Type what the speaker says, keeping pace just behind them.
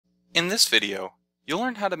In this video, you'll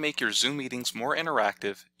learn how to make your Zoom meetings more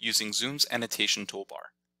interactive using Zoom's Annotation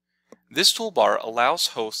toolbar. This toolbar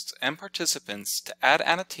allows hosts and participants to add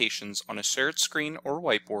annotations on a shared screen or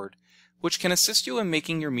whiteboard, which can assist you in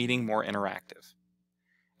making your meeting more interactive.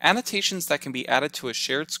 Annotations that can be added to a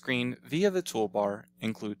shared screen via the toolbar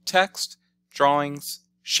include text, drawings,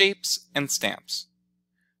 shapes, and stamps.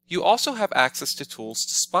 You also have access to tools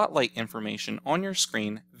to spotlight information on your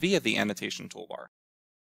screen via the Annotation toolbar.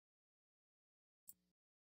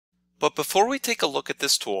 But before we take a look at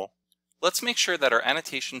this tool, let's make sure that our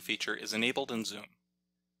annotation feature is enabled in Zoom.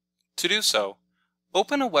 To do so,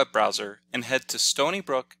 open a web browser and head to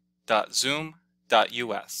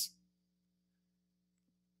stonybrook.zoom.us.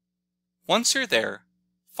 Once you're there,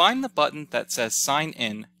 find the button that says Sign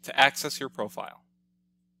In to access your profile.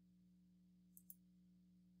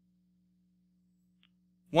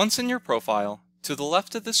 Once in your profile, to the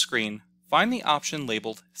left of the screen, find the option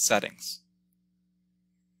labeled Settings.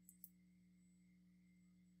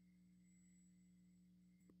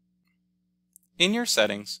 In your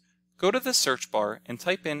settings, go to the search bar and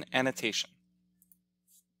type in Annotation.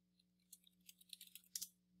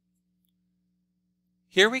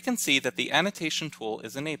 Here we can see that the Annotation tool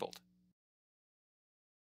is enabled.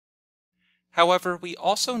 However, we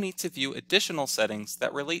also need to view additional settings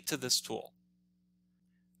that relate to this tool.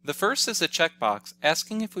 The first is a checkbox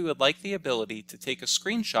asking if we would like the ability to take a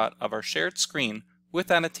screenshot of our shared screen with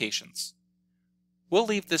annotations. We'll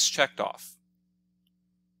leave this checked off.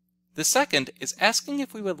 The second is asking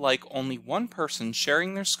if we would like only one person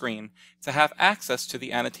sharing their screen to have access to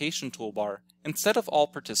the Annotation toolbar instead of all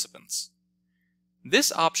participants.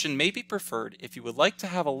 This option may be preferred if you would like to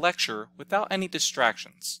have a lecture without any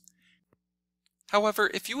distractions. However,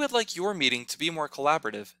 if you would like your meeting to be more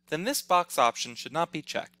collaborative, then this box option should not be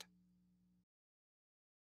checked.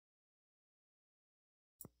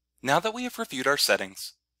 Now that we have reviewed our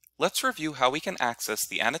settings, let's review how we can access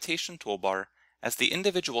the Annotation toolbar as the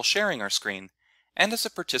individual sharing our screen and as a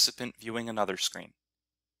participant viewing another screen.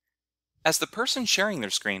 As the person sharing their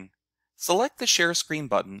screen, select the Share Screen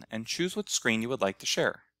button and choose what screen you would like to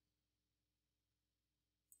share.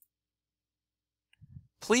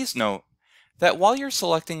 Please note that while you're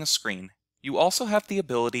selecting a screen, you also have the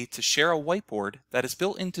ability to share a whiteboard that is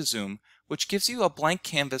built into Zoom, which gives you a blank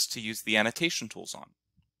canvas to use the annotation tools on.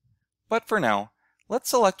 But for now, let's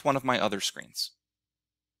select one of my other screens.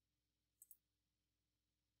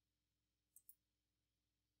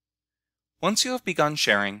 Once you have begun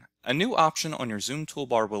sharing, a new option on your Zoom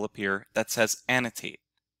toolbar will appear that says Annotate.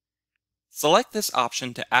 Select this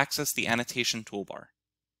option to access the Annotation toolbar.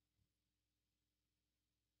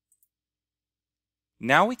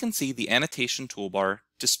 Now we can see the Annotation toolbar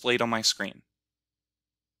displayed on my screen.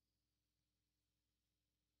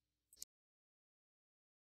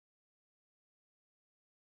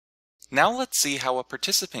 Now let's see how a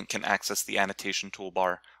participant can access the Annotation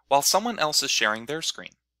toolbar while someone else is sharing their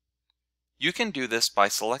screen. You can do this by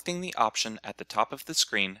selecting the option at the top of the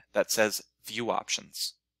screen that says View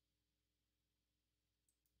Options.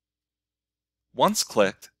 Once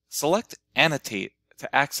clicked, select Annotate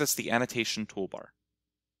to access the Annotation toolbar.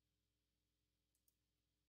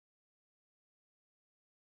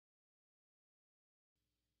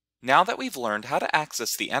 Now that we've learned how to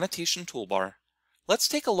access the Annotation toolbar, let's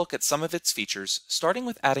take a look at some of its features, starting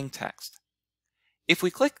with adding text. If we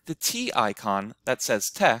click the T icon that says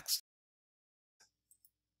Text,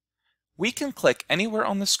 we can click anywhere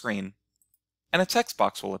on the screen and a text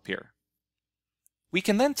box will appear. We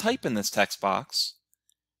can then type in this text box,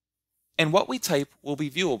 and what we type will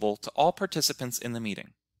be viewable to all participants in the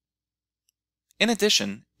meeting. In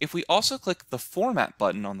addition, if we also click the Format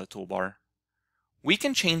button on the toolbar, we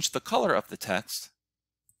can change the color of the text,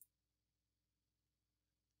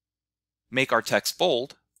 make our text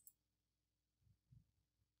bold,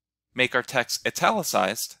 make our text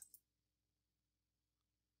italicized,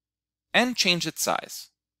 and change its size.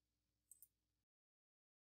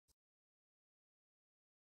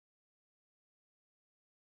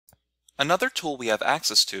 Another tool we have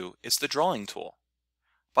access to is the Drawing tool.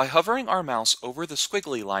 By hovering our mouse over the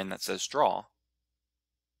squiggly line that says Draw,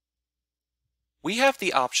 we have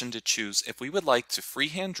the option to choose if we would like to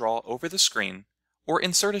freehand draw over the screen or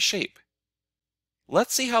insert a shape.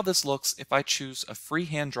 Let's see how this looks if I choose a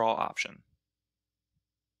freehand draw option.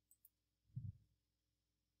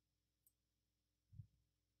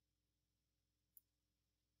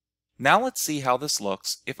 Now let's see how this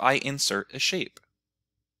looks if I insert a shape.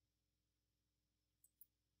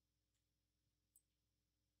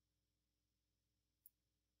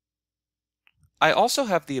 I also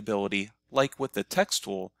have the ability, like with the text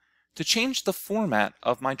tool, to change the format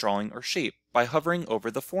of my drawing or shape by hovering over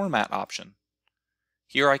the Format option.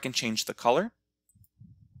 Here I can change the color,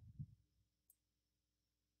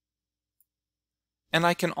 and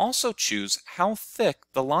I can also choose how thick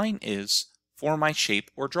the line is for my shape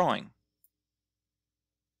or drawing.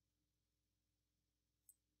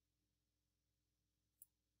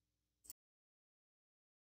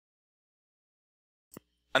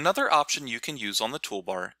 Another option you can use on the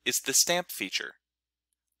toolbar is the Stamp feature.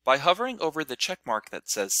 By hovering over the check mark that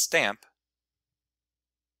says Stamp,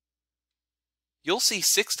 you'll see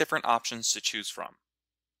 6 different options to choose from: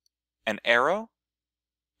 an arrow,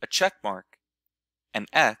 a check mark, an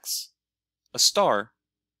X, a star,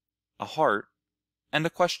 a heart, and a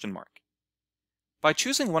question mark. By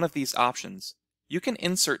choosing one of these options, you can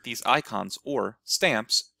insert these icons or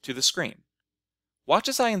stamps to the screen. Watch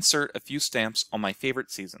as I insert a few stamps on my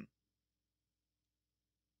favorite season.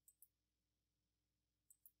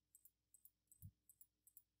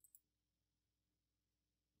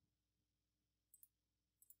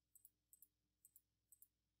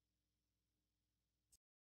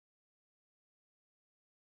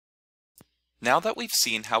 Now that we've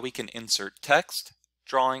seen how we can insert text,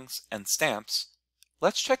 drawings, and stamps,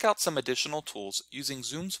 let's check out some additional tools using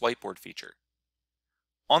Zoom's whiteboard feature.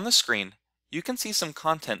 On the screen, you can see some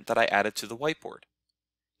content that I added to the whiteboard.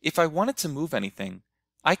 If I wanted to move anything,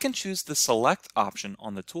 I can choose the Select option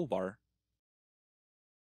on the toolbar,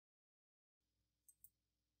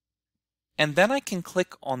 and then I can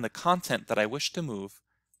click on the content that I wish to move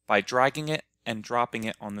by dragging it and dropping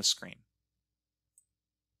it on the screen.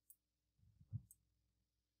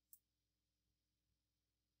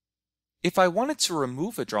 If I wanted to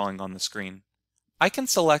remove a drawing on the screen, I can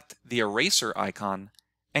select the eraser icon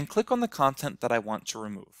and click on the content that I want to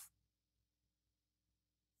remove.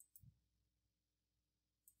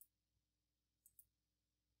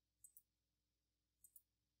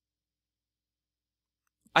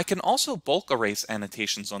 I can also bulk erase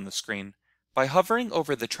annotations on the screen by hovering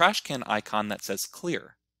over the trash can icon that says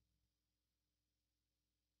Clear.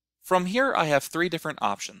 From here I have 3 different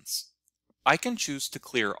options. I can choose to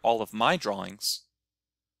clear all of my drawings,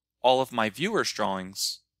 all of my viewers'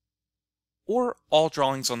 drawings, or all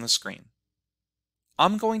drawings on the screen.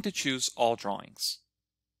 I'm going to choose all drawings.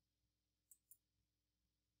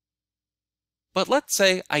 But let's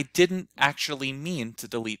say I didn't actually mean to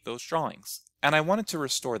delete those drawings, and I wanted to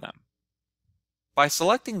restore them. By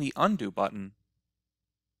selecting the Undo button,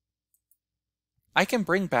 I can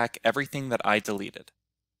bring back everything that I deleted.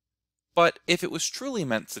 But if it was truly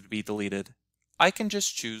meant to be deleted, I can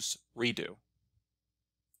just choose Redo.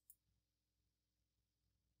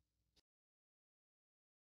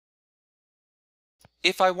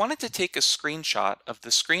 If I wanted to take a screenshot of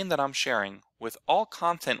the screen that I'm sharing with all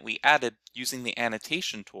content we added using the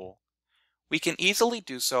Annotation tool, we can easily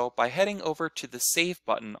do so by heading over to the Save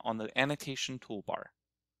button on the Annotation toolbar.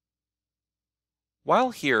 While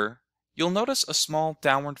here, you'll notice a small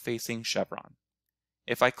downward-facing chevron.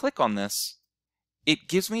 If I click on this, it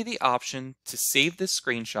gives me the option to save this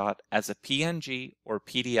screenshot as a PNG or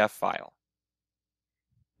PDF file.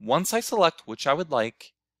 Once I select which I would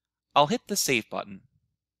like, I'll hit the Save button.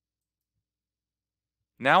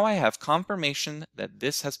 Now I have confirmation that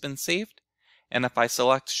this has been saved, and if I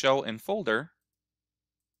select Show in Folder,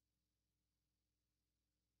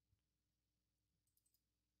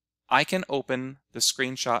 I can open the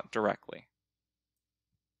screenshot directly.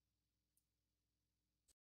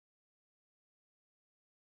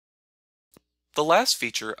 The last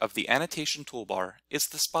feature of the Annotation toolbar is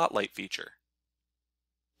the Spotlight feature.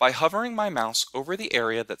 By hovering my mouse over the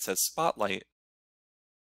area that says Spotlight,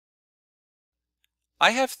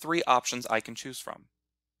 I have 3 options I can choose from.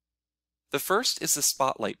 The first is the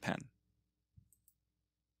Spotlight pen.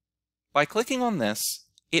 By clicking on this,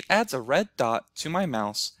 it adds a red dot to my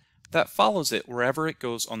mouse that follows it wherever it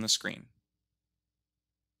goes on the screen.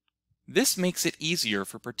 This makes it easier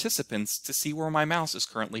for participants to see where my mouse is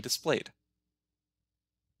currently displayed.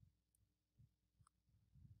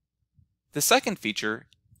 The second feature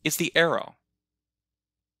is the arrow.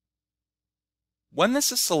 When this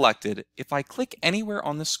is selected, if I click anywhere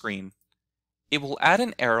on the screen, it will add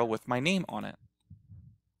an arrow with my name on it.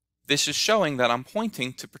 This is showing that I'm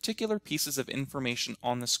pointing to particular pieces of information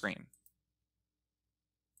on the screen.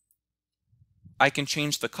 I can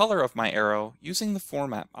change the color of my arrow using the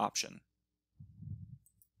Format option.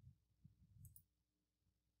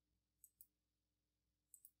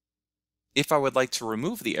 If I would like to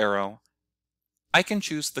remove the arrow, I can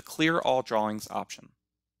choose the Clear All Drawings option.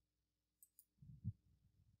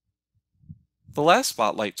 The last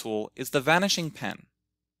Spotlight tool is the Vanishing Pen.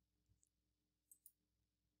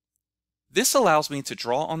 This allows me to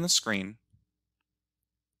draw on the screen,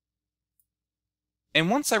 and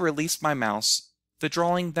once I release my mouse, the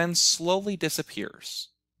drawing then slowly disappears.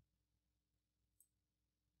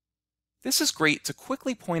 This is great to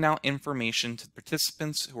quickly point out information to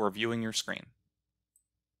participants who are viewing your screen.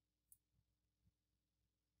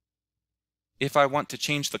 If I want to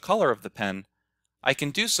change the color of the pen, I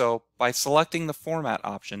can do so by selecting the Format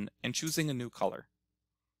option and choosing a new color.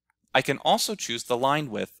 I can also choose the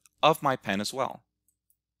line width of my pen as well.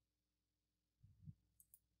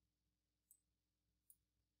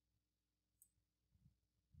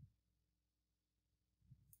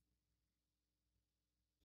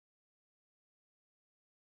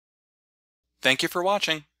 Thank you for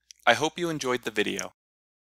watching. I hope you enjoyed the video.